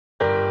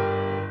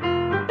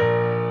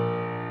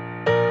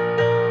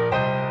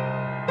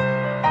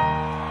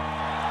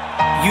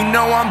You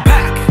know I'm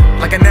back,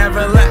 like I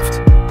never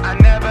left.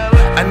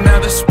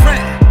 Another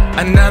sprint,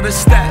 another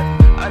step,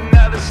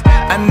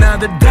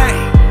 another day,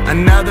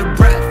 another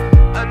breath.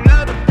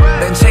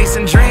 Been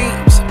chasing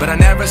dreams, but I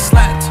never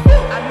slept.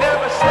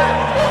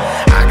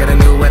 I got a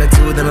new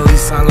attitude and a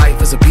lease on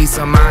life is a peace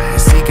of mind.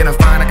 Seeking to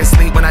find I can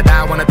sleep when I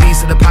die. Want a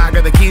piece of the pie,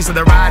 got the keys to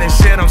the ride and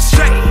shit. I'm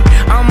straight.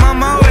 I'm on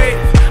my way.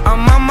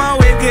 I'm on my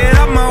way. Get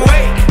up my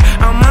way.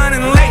 I'm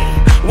running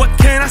late. What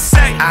can I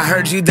say? I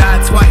heard you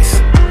died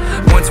twice.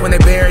 Once when they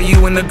bury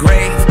you in the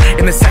grave,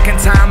 and the second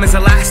time is the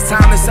last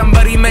time that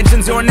somebody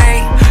mentions your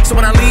name. So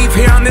when I leave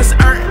here on this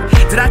earth,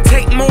 did I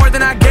take more than